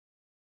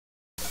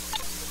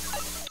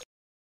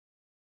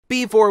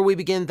Before we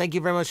begin, thank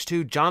you very much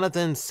to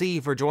Jonathan C.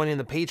 for joining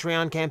the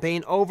Patreon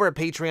campaign over at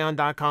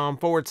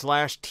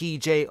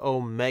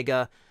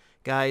patreon.com/TJOmega.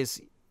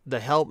 Guys, the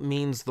help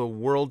means the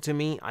world to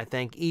me. I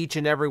thank each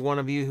and every one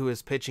of you who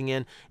is pitching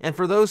in. And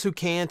for those who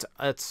can't,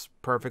 it's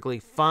perfectly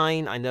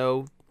fine. I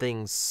know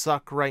things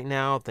suck right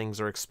now. Things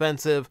are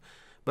expensive.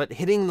 But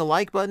hitting the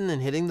like button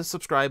and hitting the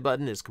subscribe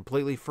button is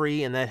completely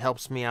free, and that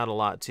helps me out a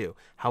lot too.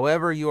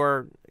 However you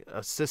are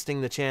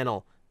assisting the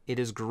channel, it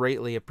is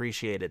greatly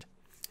appreciated.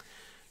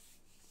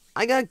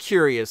 I got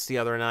curious the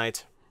other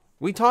night.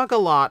 We talk a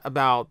lot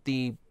about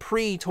the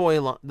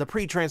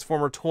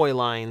pre-Transformer toy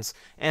lines,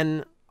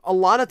 and a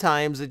lot of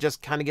times it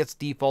just kind of gets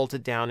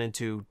defaulted down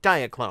into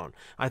Diaclone.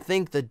 I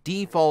think the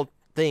default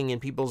thing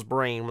in people's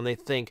brain when they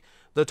think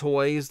the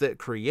toys that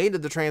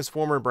created the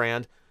Transformer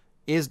brand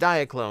is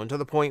Diaclone, to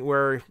the point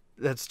where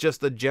that's just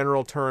the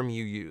general term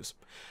you use.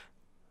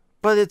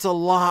 But it's a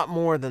lot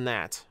more than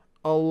that.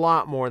 A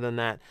lot more than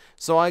that.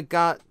 So I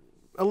got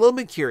a little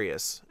bit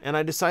curious, and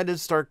I decided to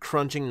start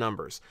crunching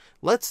numbers.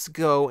 Let's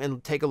go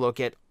and take a look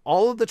at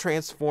all of the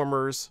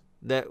Transformers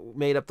that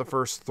made up the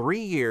first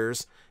 3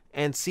 years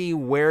and see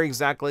where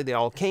exactly they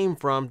all came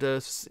from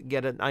to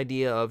get an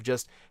idea of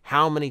just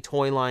how many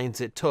toy lines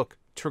it took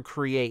to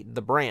create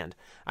the brand.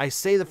 I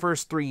say the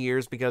first 3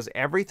 years because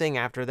everything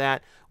after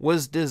that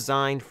was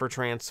designed for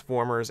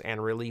Transformers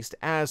and released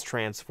as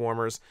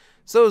Transformers,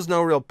 so there's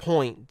no real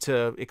point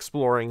to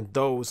exploring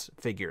those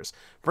figures.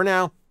 For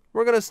now,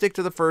 we're going to stick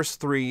to the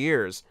first 3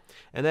 years,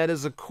 and that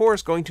is of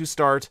course going to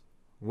start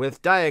with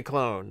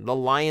Diaclone, the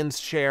lion's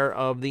share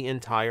of the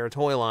entire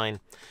toy line.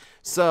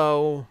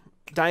 So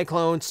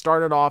Diaclone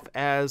started off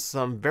as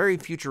some very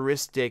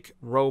futuristic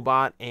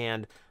robot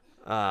and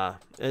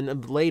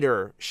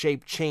later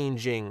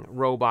shape-changing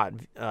robot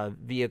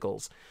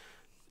vehicles.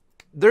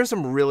 There's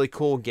some really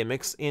cool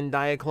gimmicks in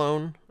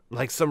Diaclone,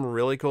 like some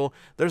really cool.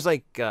 There's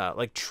like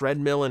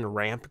treadmill and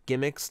ramp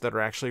gimmicks that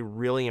are actually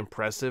really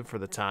impressive for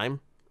the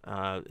time.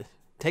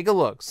 Take a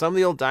look. Some of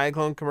the old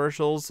Diaclone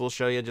commercials will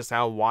show you just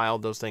how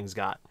wild those things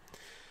got.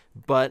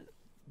 But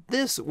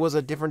this was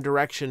a different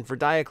direction for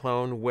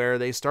Diaclone, where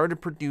they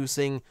started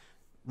producing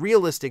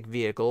realistic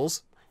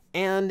vehicles,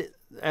 and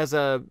as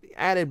a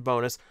added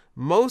bonus,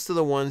 most of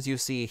the ones you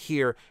see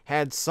here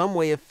had some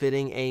way of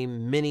fitting a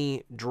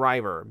mini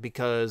driver,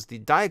 because the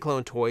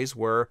Diaclone toys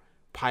were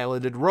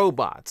piloted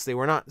robots. They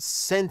were not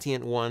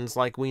sentient ones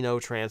like we know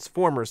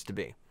Transformers to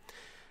be.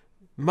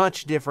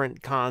 Much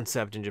different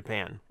concept in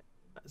Japan.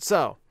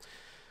 So,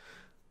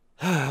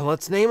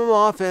 let's name them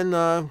off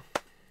and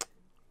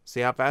see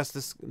how fast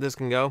this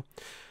can go.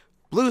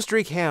 Blue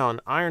Streak Hound,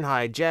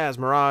 Ironhide, Jazz,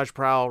 Mirage,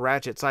 Prowl,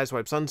 Ratchet,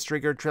 Sideswipe,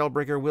 Sunstreaker,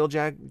 Trailbreaker,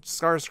 Wheeljack,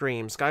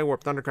 Starscream,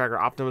 Skywarp, Thundercracker,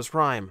 Optimus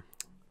Prime.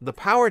 The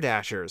Power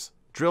Dashers,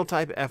 Drill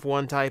Type,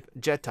 F1 Type,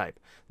 Jet Type.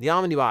 The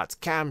Omnibots,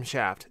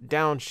 Camshaft,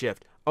 Downshift,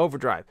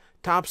 Overdrive,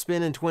 Top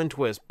Spin and Twin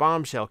Twist,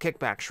 Bombshell,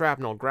 Kickback,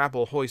 Shrapnel,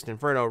 Grapple, Hoist,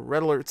 Inferno,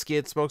 Red Alert,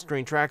 Skid,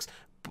 Smokescreen, Tracks,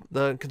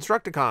 the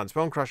Constructicons,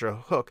 Bone Crusher,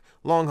 Hook,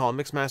 Longhaul,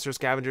 Mixmaster,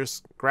 Scavenger,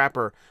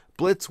 Scrapper,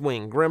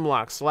 Blitzwing,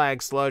 Grimlock,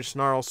 Slag, Sludge,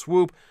 Snarl,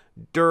 Swoop,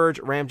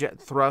 Dirge, Ramjet,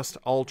 Thrust,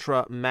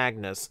 Ultra,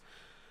 Magnus.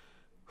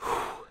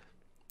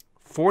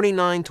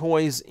 49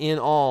 toys in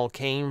all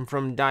came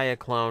from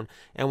Diaclone,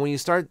 and when you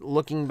start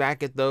looking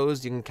back at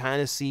those, you can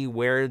kind of see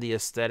where the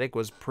aesthetic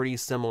was pretty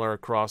similar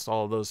across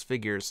all of those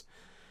figures.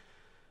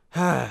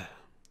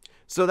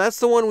 So that's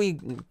the one we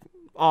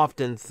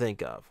often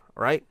think of,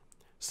 right?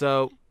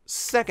 So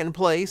second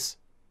place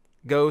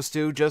goes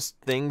to just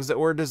things that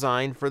were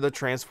designed for the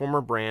Transformer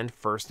brand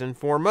first and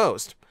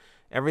foremost.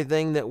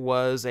 Everything that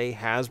was a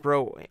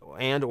Hasbro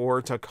and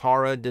or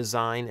Takara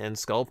design and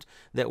sculpt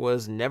that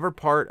was never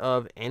part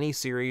of any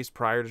series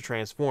prior to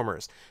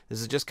Transformers.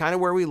 This is just kind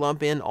of where we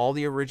lump in all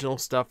the original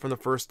stuff from the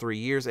first 3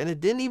 years, and it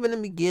didn't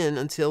even begin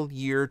until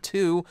year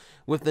 2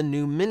 with the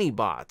new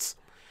mini-bots.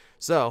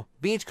 So,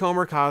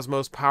 Beachcomber,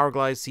 Cosmos,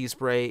 Powerglide, Sea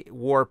Spray,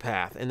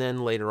 Warpath, and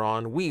then later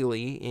on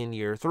Wheelie in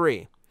year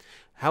 3.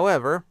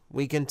 However,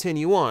 we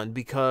continue on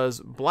because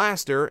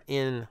Blaster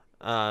in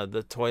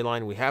the toy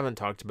line we haven't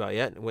talked about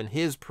yet, when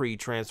his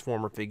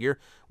pre-Transformer figure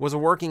was a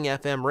working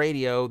FM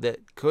radio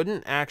that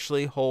couldn't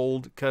actually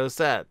hold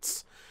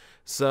cassettes.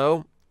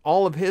 So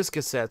all of his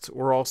cassettes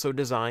were also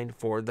designed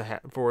for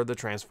the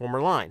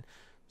Transformer line.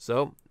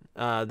 So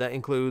that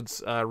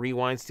includes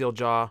Rewind,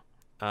 Steeljaw,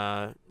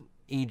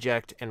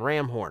 Eject, and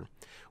Ramhorn.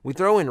 We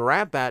throw in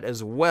Ratbat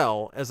as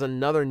well as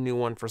another new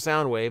one for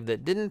Soundwave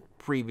that didn't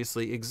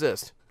previously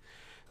exist.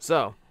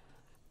 So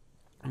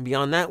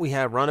beyond that, we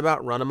have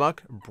Runabout, Runamuck,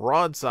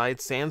 Broadside,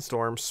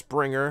 Sandstorm,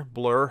 Springer,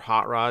 Blur,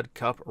 Hot Rod,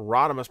 Cup,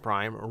 Rodimus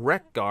Prime,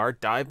 Wreck-Gar,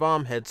 Dive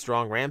Bomb,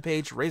 Headstrong,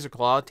 Rampage,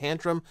 Razorclaw,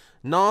 Tantrum,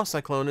 Gnaw,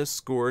 Cyclonus,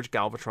 Scourge,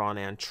 Galvatron,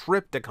 and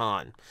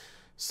Tripticon.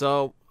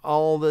 So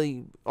all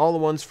the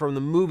ones from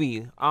the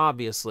movie,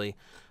 obviously.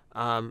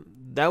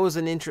 That was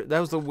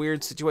a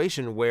weird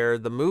situation where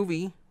the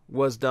movie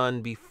was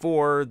done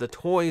before the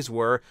toys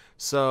were,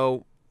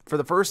 so for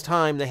the first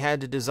time they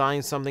had to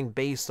design something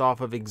based off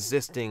of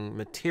existing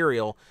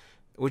material,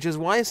 which is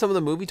why some of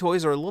the movie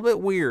toys are a little bit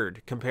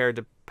weird compared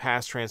to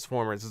past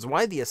Transformers. It's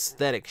why the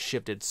aesthetic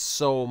shifted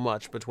so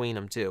much between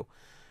them, too.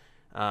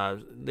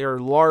 They're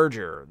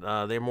larger.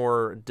 They're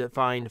more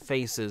defined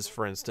faces,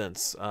 for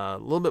instance. A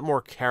little bit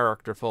more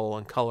characterful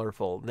and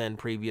colorful than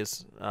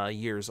previous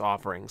years'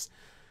 offerings.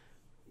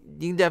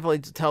 You can definitely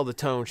tell the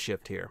tone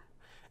shift here.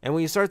 And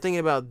when you start thinking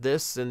about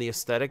this and the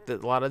aesthetic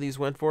that a lot of these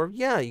went for,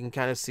 yeah, you can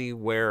kind of see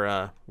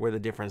where the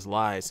difference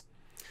lies.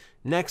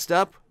 Next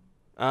up,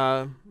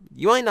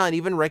 you might not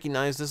even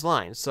recognize this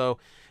line. So,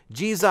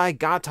 Jizai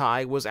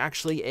Gatai was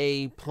actually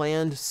a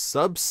planned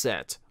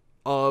subset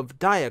of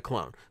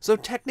Diaclone. So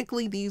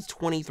technically these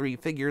 23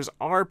 figures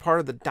are part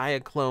of the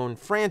Diaclone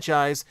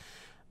franchise,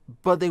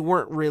 but they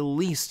weren't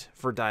released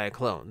for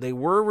Diaclone. They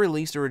were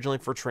released originally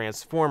for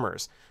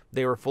Transformers.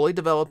 They were fully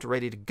developed,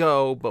 ready to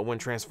go, but when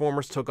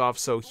Transformers took off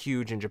so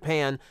huge in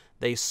Japan,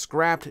 they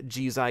scrapped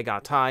Jizai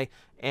Gatai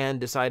and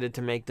decided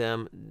to make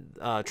them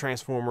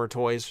Transformer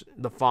toys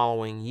the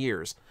following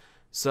years.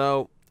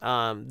 So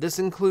this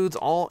includes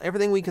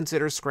everything we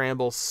consider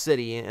Scramble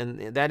City,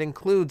 and that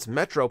includes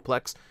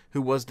Metroplex,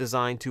 who was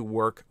designed to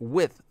work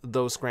with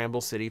those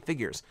Scramble City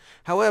figures.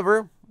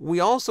 However, we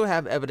also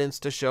have evidence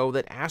to show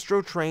that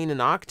Astro Train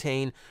and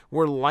Octane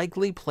were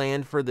likely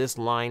planned for this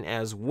line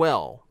as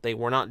well. They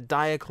were not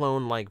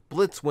Diaclone like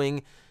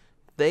Blitzwing.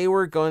 They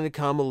were going to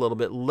come a little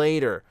bit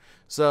later.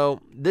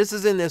 So this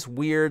is in this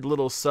weird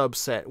little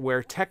subset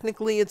where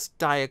technically it's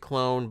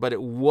Diaclone, but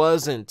it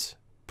wasn't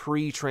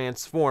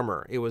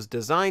pre-Transformer. It was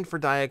designed for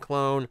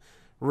Diaclone,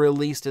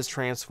 released as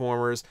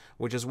Transformers,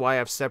 which is why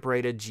I've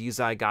separated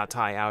Jizai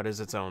Gatai out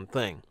as its own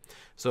thing.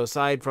 So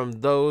aside from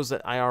those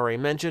that I already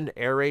mentioned,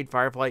 Air Raid,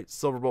 Fireflight,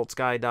 Silverbolt,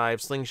 Skydive,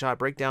 Slingshot,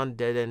 Breakdown,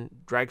 Dead End,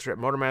 Dragstrip,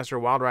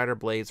 Motormaster, Wild Rider,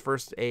 Blades,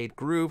 First Aid,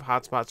 Groove,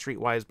 Hotspot,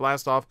 Streetwise,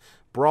 Blastoff,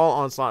 Brawl,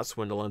 Onslaught,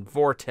 Swindle, and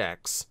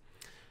Vortex.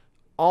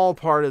 All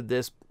part of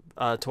this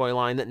toy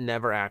line that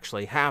never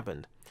actually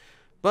happened.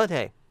 But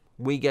hey,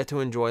 we get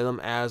to enjoy them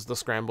as the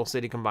Scramble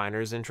City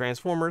Combiners in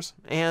Transformers,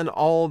 and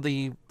all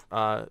the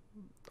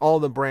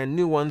brand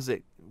new ones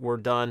that were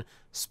done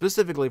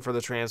specifically for the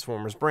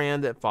Transformers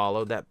brand that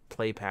followed that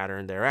play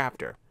pattern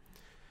thereafter.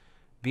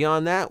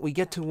 Beyond that, we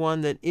get to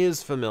one that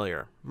is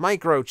familiar,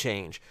 Micro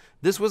Change.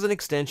 This was an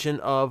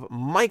extension of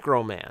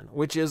Microman,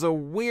 which is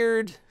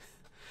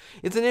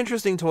it's an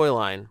interesting toy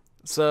line.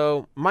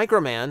 So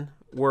Microman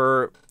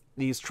were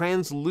these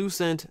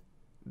translucent,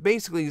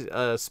 basically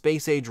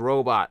space-age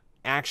robot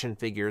action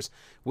figures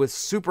with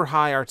super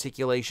high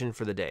articulation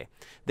for the day.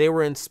 They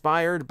were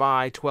inspired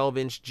by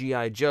 12-inch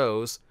G.I.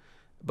 Joes,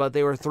 but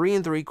they were 3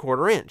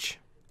 3/4 inch,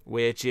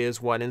 which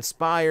is what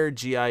inspired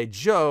G.I.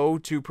 Joe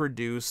to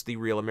produce the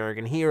Real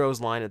American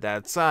Heroes line at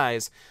that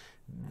size,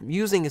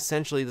 using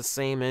essentially the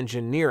same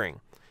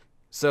engineering.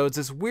 So it's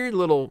this weird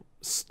little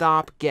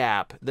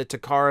stopgap that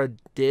Takara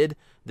did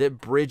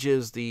that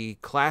bridges the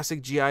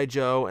classic G.I.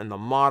 Joe and the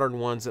modern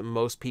ones that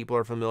most people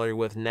are familiar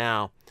with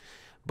now.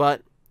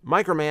 But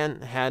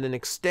Microman had an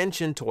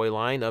extension toy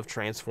line of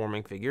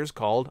transforming figures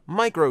called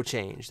Micro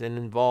Change that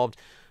involved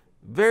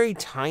very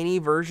tiny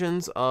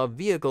versions of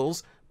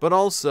vehicles, but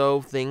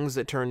also things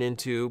that turned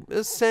into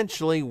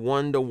essentially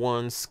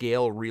one-to-one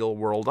scale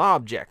real-world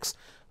objects.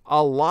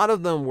 A lot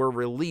of them were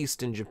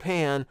released in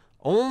Japan.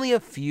 Only a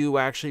few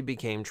actually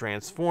became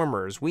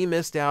Transformers. We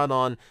missed out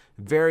on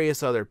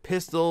various other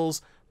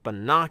pistols,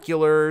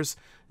 binoculars.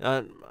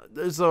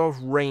 There's a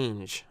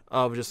range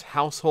of just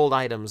household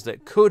items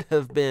that could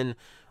have been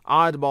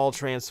oddball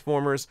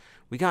Transformers.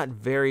 We got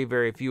very,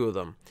 very few of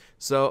them.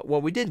 So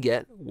what we did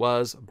get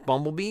was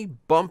Bumblebee,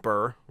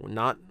 Bumper,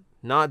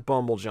 not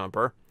Bumble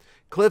Jumper,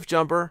 Cliff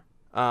Jumper,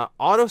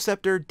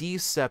 Autoceptor,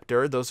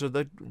 Deceptor, those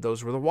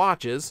were the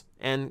watches,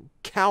 and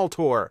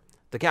Caltor,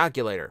 the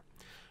calculator.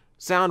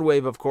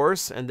 Soundwave, of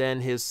course, and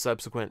then his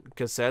subsequent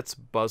cassettes,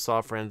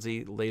 Buzzsaw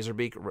Frenzy,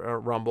 Laserbeak,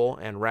 Rumble,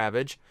 and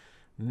Ravage.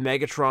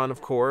 Megatron,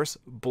 of course,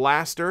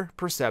 Blaster,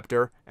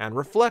 Perceptor, and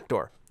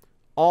Reflector.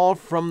 All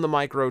from the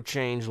Micro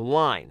Change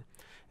line.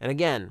 And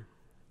again,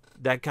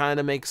 that kind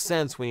of makes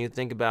sense when you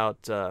think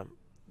about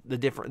the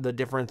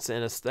difference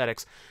in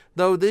aesthetics.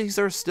 Though these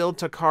are still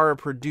Takara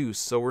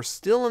produced, so we're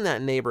still in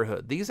that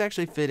neighborhood. These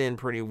actually fit in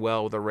pretty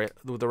well with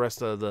the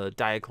rest of the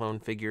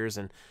Diaclone figures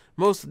and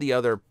most of the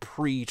other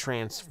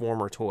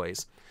pre-Transformer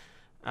toys.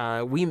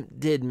 We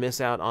did miss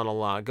out on a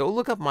lot. Go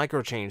look up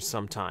Micro Change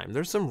sometime.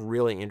 There's some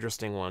really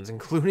interesting ones,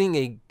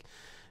 including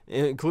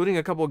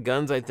a couple of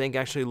guns I think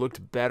actually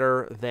looked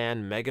better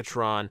than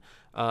Megatron.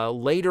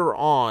 Later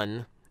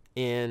on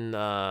in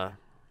no,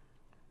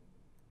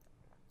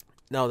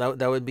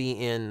 that would be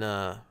in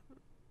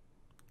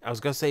I was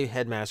gonna say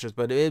Headmasters,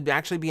 but it would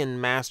actually be in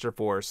Master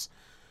Force.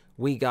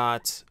 We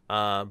got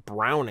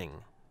Browning,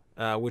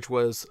 which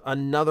was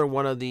another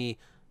one of the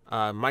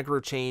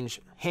Micro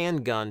Change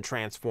handgun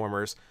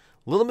Transformers,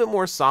 a little bit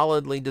more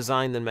solidly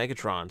designed than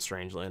Megatron,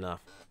 strangely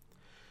enough.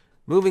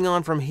 Moving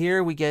on from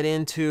here, we get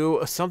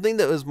into something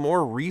that was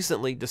more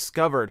recently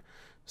discovered.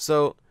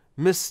 So,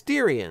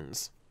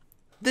 Mysterians.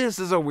 This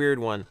is a weird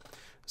one.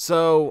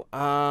 So,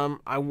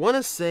 I want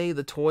to say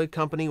the toy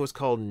company was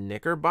called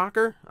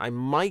Knickerbocker. I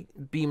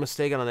might be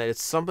mistaken on that.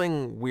 It's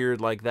something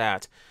weird like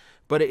that.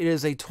 But it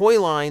is a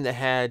toy line that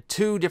had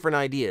two different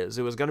ideas.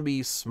 It was going to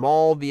be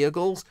small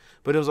vehicles,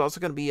 but it was also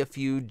going to be a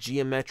few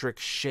geometric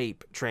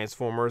shape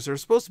transformers. They're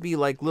supposed to be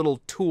like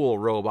little tool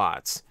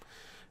robots.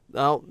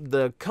 Well,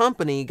 the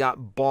company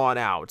got bought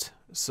out,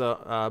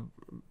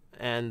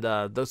 and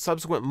the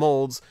subsequent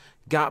molds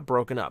got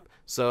broken up.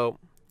 So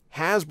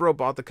Hasbro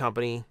bought the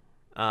company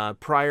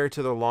prior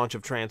to the launch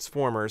of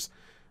Transformers.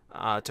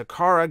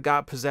 Takara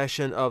got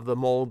possession of the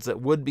molds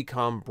that would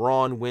become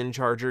Brawn,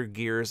 Windcharger,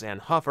 Gears, and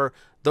Huffer.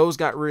 Those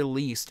got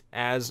released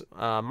as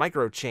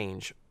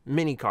micro-change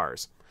mini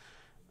cars.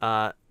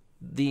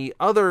 The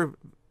other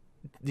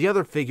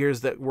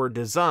figures that were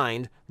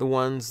designed, the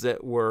ones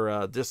that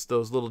were just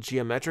those little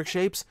geometric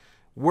shapes,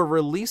 were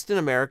released in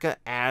America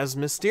as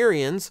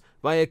Mysterians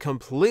by a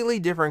completely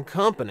different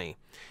company.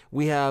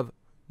 We have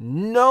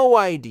no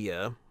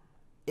idea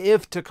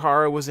if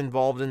Takara was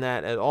involved in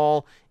that at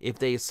all, if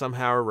they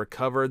somehow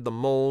recovered the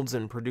molds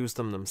and produced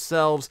them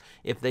themselves,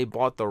 if they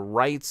bought the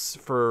rights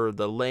for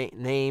the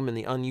name and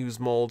the unused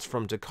molds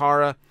from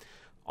Takara.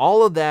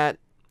 All of that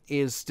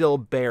is still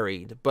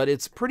buried, but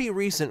it's pretty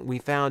recent we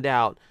found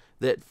out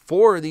that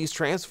 4 of these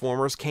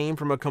Transformers came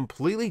from a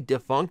completely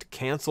defunct,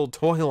 canceled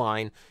toy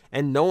line,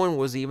 and no one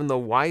was even the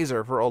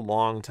wiser for a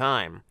long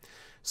time.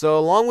 So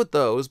along with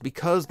those,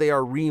 because they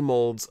are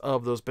remolds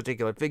of those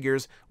particular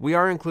figures, we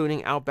are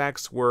including Outback,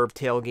 Swerve,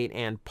 Tailgate,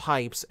 and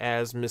Pipes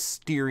as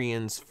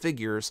Mysterians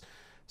figures.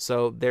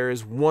 So there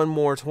is one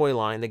more toy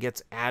line that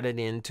gets added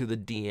into the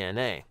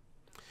DNA.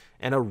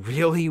 And a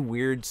really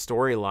weird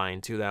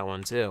storyline to that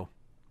one too.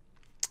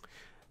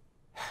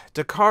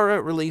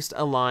 Takara released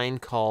a line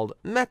called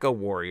Mecha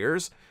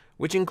Warriors,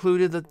 which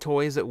included the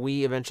toys that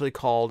we eventually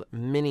called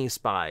Mini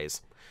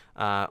Spies.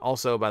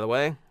 Also, by the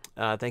way,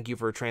 thank you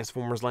for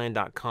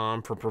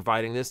TransformersLand.com for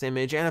providing this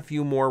image and a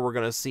few more we're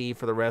going to see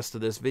for the rest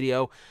of this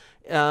video.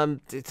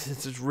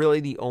 It's really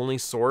the only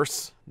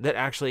source that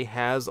actually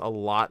has a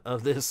lot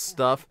of this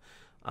stuff.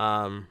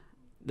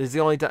 Is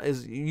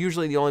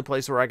usually the only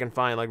place where I can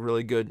find like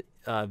really good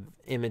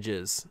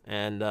images,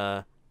 and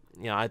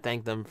I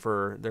thank them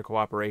for their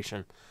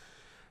cooperation.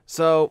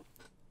 So,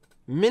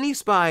 Mini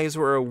Spies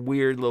were a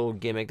weird little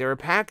gimmick. They were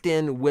packed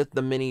in with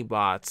the mini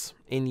bots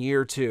in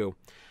year 2,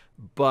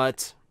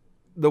 but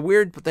the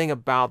weird thing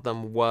about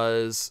them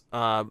was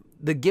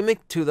the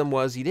gimmick to them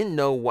was you didn't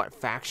know what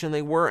faction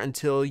they were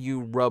until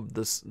you rubbed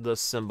the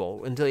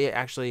symbol, until you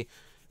actually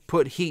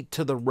put heat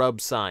to the rub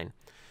sign.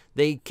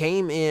 They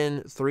came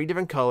in 3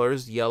 different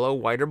colors, yellow,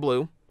 white, or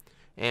blue,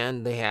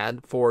 and they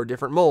had 4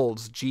 different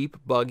molds: Jeep,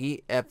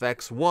 Buggy,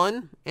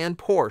 FX1, and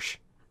Porsche.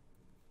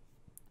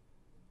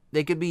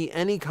 They could be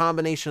any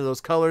combination of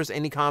those colors,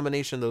 any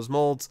combination of those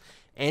molds,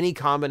 any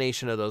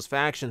combination of those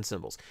faction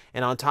symbols.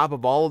 And on top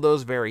of all of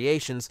those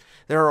variations,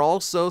 there are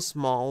also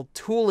small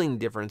tooling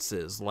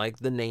differences, like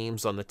the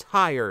names on the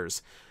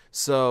tires.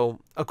 So,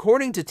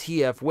 according to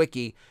TF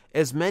Wiki,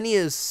 as many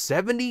as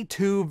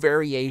 72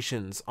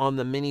 variations on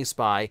the Mini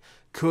Spy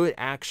could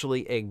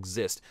actually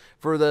exist.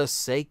 For the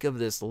sake of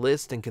this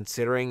list, and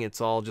considering it's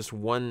all just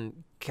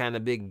one kind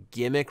of big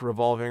gimmick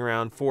revolving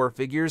around 4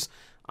 figures,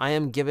 I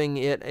am giving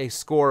it a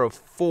score of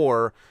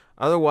 4.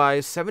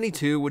 Otherwise,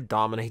 72 would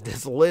dominate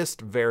this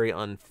list very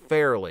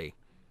unfairly.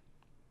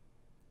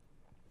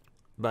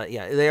 But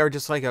yeah, they are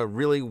just like a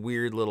really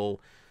weird little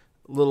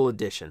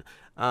addition.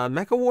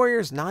 Mecha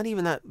Warrior's not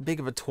even that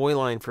big of a toy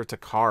line for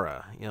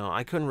Takara.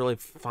 I couldn't really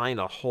find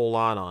a whole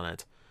lot on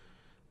it.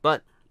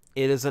 But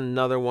it is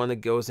another one that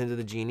goes into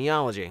the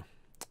genealogy.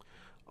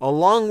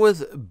 Along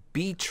with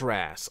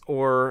Beatras,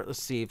 or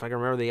let's see if I can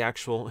remember the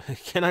actual...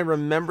 Can I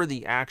remember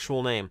the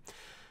actual name?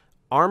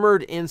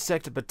 Armored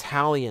Insect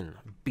Battalion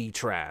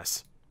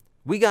Beatras.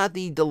 We got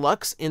the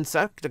deluxe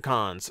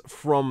Insecticons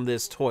from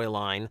this toy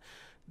line.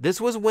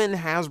 This was when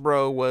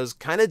Hasbro was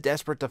kind of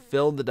desperate to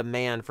fill the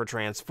demand for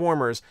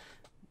Transformers.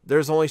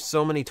 There's only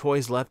so many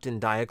toys left in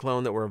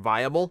Diaclone that were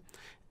viable.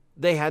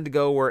 They had to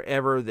go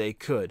wherever they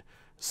could.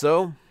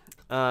 So,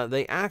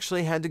 they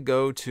actually had to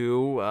go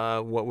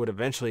to what would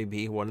eventually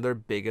be one of their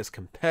biggest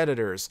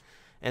competitors,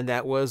 and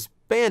that was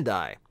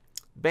Bandai.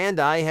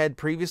 Bandai had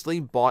previously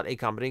bought a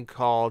company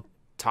called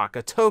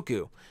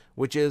Takatoku,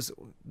 which is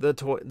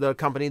the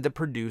company that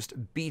produced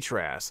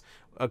Beatras.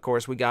 Of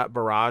course, we got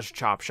Barrage,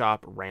 Chop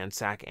Shop,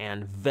 Ransack,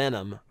 and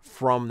Venom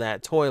from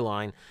that toy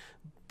line.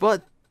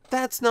 But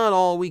that's not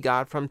all we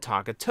got from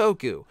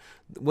Takatoku.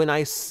 When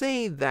I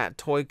say that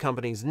toy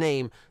company's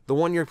name, the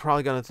one you're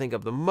probably going to think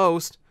of the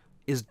most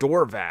is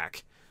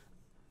Dorvac.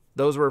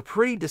 Those were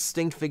pretty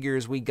distinct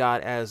figures we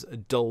got as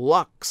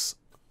deluxe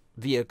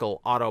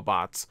vehicle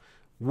Autobots,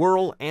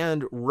 Whirl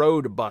and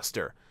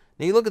Roadbuster.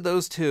 Now you look at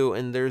those two,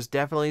 and there's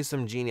definitely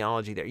some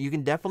genealogy there. You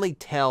can definitely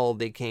tell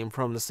they came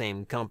from the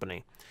same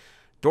company.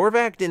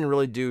 Dorvac didn't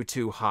really do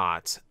too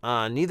hot.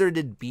 Neither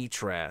did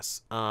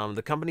Beatras.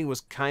 The company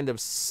was kind of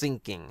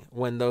sinking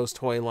when those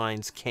toy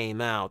lines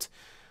came out.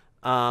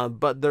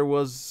 But there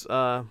was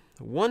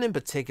one in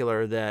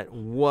particular that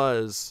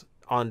was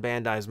on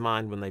Bandai's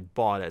mind when they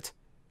bought it.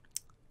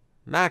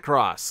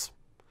 Macross.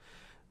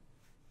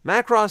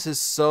 Macross is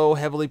so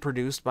heavily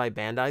produced by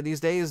Bandai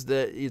these days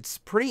that it's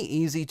pretty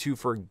easy to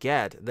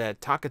forget that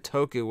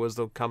Takatoku was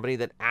the company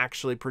that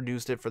actually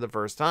produced it for the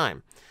first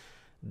time.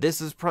 This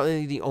is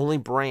probably the only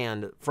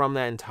brand from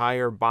that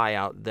entire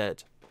buyout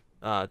that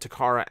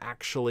Takara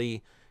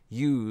actually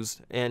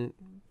used, and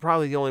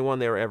probably the only one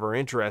they were ever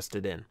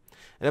interested in.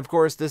 And of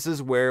course, this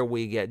is where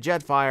we get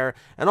Jetfire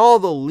and all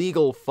the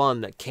legal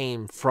fun that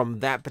came from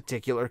that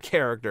particular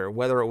character,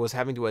 whether it was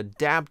having to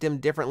adapt him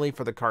differently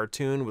for the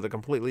cartoon with a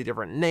completely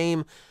different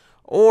name,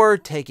 or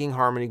taking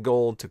Harmony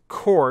Gold to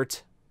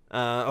court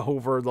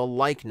over the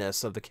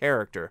likeness of the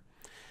character.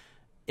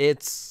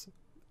 It's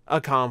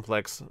a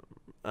complex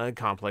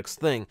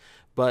thing,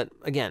 but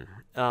again,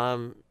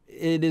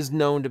 it is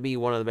known to be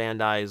one of the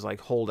Bandai's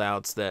like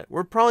holdouts that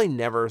we're probably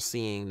never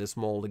seeing this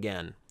mold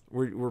again.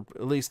 We're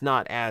at least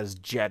not as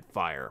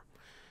Jetfire,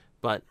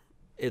 but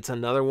it's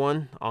another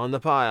one on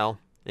the pile.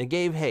 It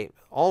gave, hey,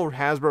 all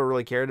Hasbro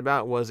really cared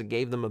about was it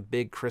gave them a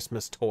big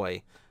Christmas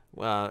toy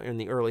in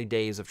the early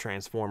days of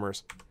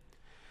Transformers.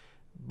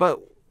 But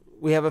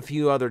we have a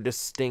few other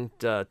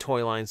distinct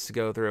toy lines to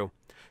go through.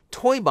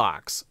 Toy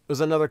Box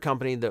was another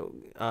company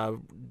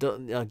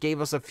that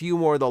gave us a few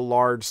more of the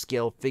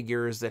large-scale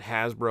figures that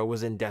Hasbro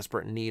was in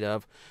desperate need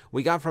of.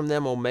 We got from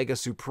them Omega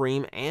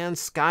Supreme and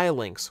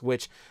Skylynx,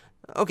 which,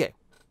 okay,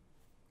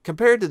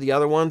 compared to the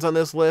other ones on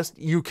this list,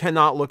 you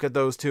cannot look at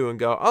those two and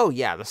go, oh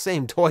yeah, the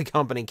same toy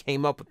company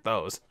came up with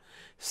those.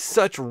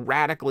 Such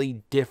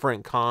radically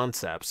different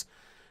concepts,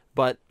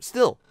 but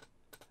still,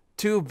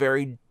 two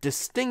very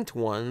distinct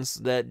ones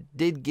that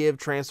did give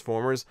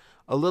Transformers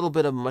a little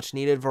bit of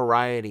much-needed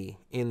variety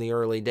in the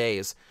early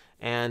days.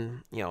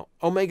 And, you know,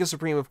 Omega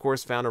Supreme, of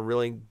course, found a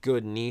really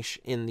good niche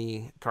in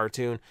the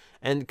cartoon,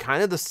 and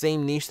kind of the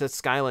same niche that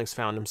Skylynx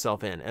found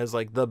himself in, as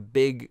like the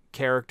big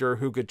character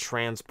who could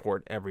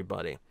transport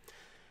everybody.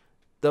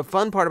 The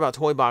fun part about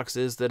Toy Box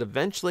is that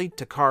eventually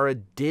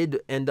Takara did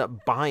end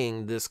up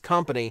buying this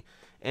company,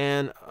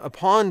 and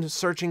upon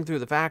searching through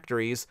the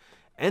factories,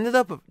 ended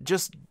up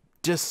just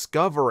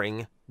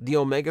discovering the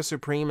Omega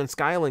Supreme and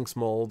Skylynx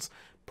molds,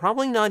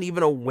 probably not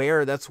even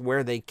aware that's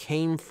where they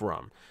came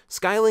from.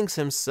 Skylynx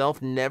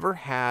himself never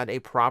had a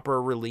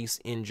proper release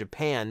in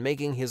Japan,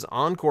 making his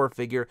Encore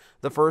figure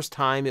the first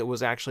time it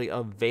was actually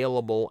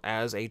available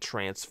as a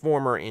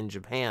Transformer in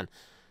Japan.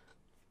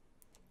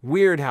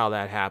 Weird how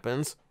that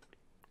happens.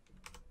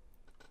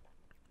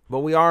 But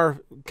we are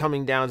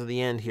coming down to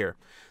the end here.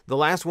 The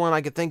last one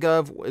I could think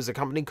of is a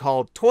company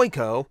called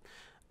Toyco,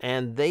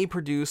 and they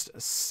produced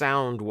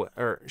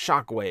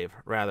Shockwave,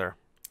 rather.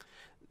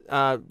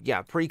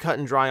 Yeah, pretty cut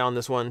and dry on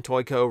this one.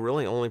 Toyco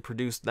really only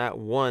produced that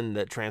one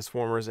that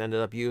Transformers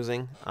ended up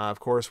using. Of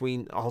course,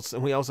 we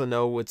also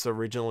know its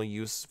original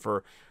use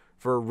for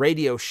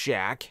Radio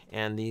Shack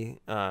and the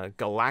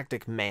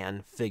Galactic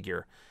Man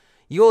figure.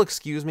 You'll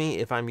excuse me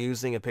if I'm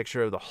using a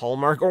picture of the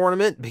Hallmark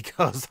ornament,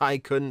 because I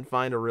couldn't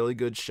find a really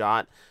good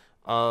shot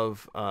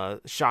of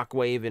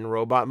Shockwave in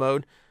robot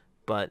mode.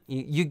 But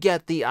you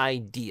get the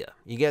idea.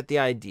 You get the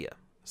idea.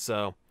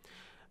 So,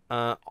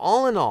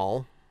 all in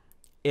all,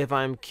 if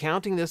I'm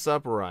counting this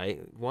up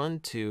right, 1,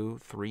 2,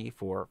 3,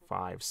 4,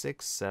 5,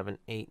 6, 7,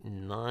 8,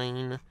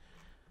 9,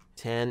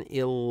 10,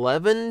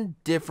 11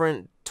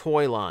 different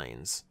toy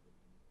lines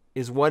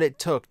is what it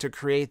took to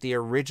create the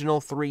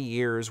original 3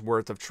 years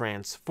worth of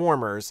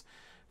Transformers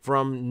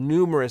from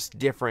numerous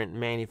different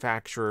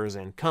manufacturers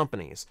and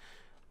companies.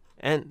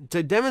 And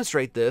to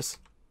demonstrate this,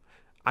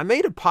 I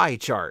made a pie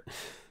chart.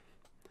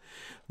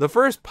 The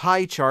first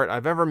pie chart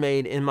I've ever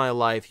made in my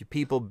life. You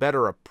people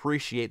better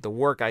appreciate the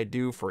work I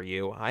do for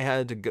you. I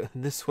had to go,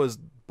 this was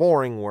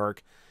boring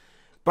work,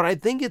 but I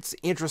think it's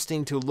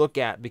interesting to look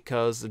at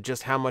because of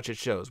just how much it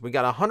shows. We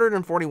got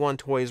 141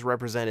 toys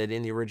represented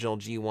in the original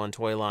G1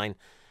 toy line,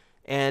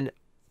 and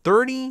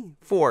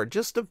 34,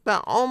 just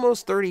about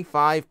almost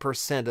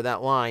 35% of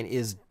that line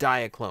is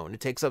Diaclone. It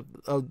takes up,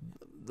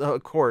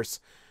 of course,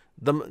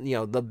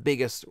 the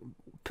biggest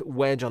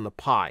wedge on the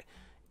pie.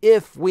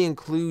 If we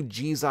include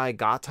Jizai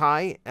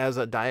Gatai as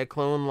a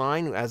Diaclone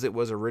line, as it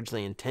was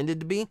originally intended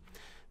to be,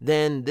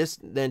 then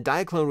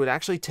Diaclone would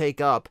actually take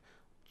up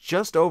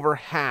just over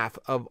half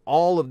of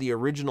all of the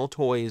original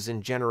toys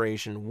in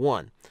Generation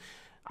 1.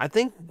 I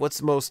think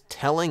what's most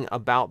telling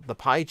about the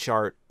pie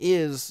chart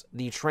is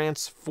the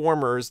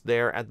Transformers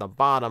there at the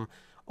bottom.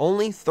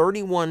 Only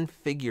 31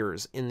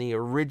 figures in the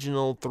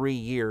original 3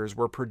 years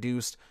were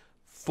produced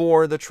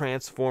for the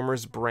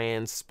Transformers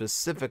brand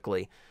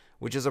specifically,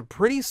 which is a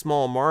pretty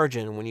small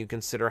margin when you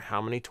consider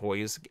how many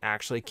toys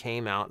actually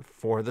came out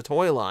for the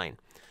toy line.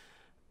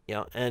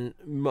 And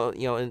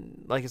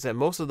like I said,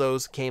 most of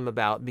those came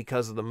about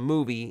because of the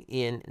movie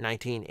in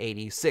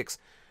 1986.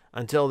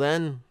 Until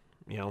then,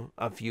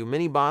 a few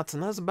mini bots,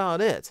 and that's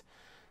about it.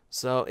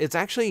 So it's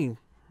actually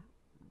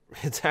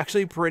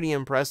pretty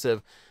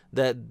impressive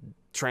that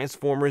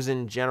Transformers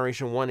in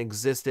Generation 1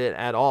 existed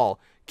at all,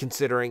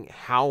 considering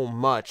how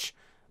much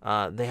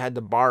they had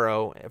to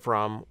borrow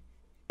from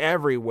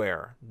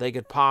everywhere they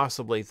could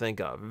possibly think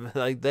of.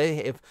 Like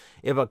if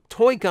a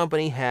toy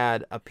company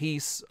had a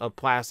piece of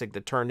plastic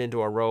that turned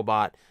into a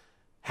robot,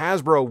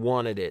 Hasbro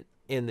wanted it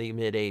in the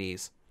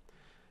mid-80s.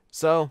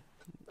 So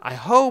I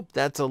hope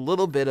that's a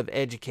little bit of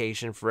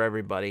education for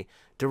everybody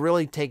to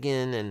really take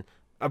in and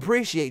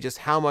appreciate just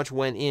how much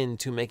went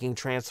into making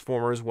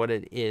Transformers what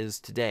it is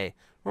today,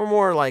 or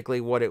more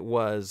likely what it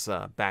was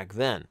back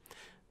then.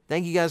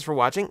 Thank you guys for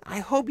watching. I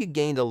hope you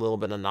gained a little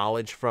bit of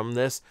knowledge from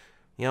this.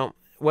 You know,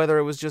 whether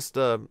it was just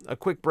a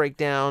quick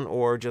breakdown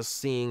or just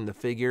seeing the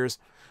figures,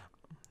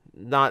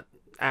 not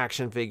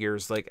action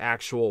figures, like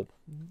actual,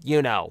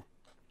 you know.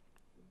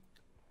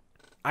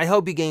 I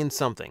hope you gained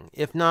something.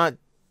 If not,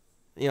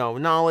 you know,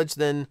 knowledge,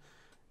 then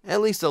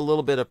at least a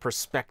little bit of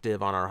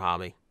perspective on our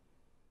hobby.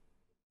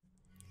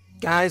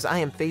 Guys, I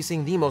am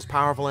facing the most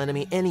powerful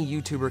enemy any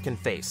YouTuber can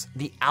face,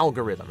 the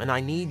algorithm, and I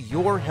need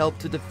your help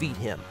to defeat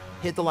him.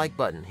 Hit the like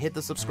button, hit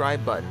the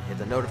subscribe button, hit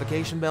the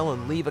notification bell,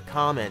 and leave a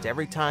comment.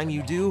 Every time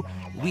you do,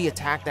 we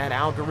attack that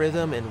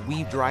algorithm and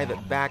we drive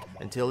it back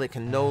until it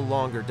can no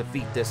longer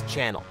defeat this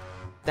channel.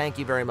 Thank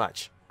you very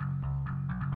much.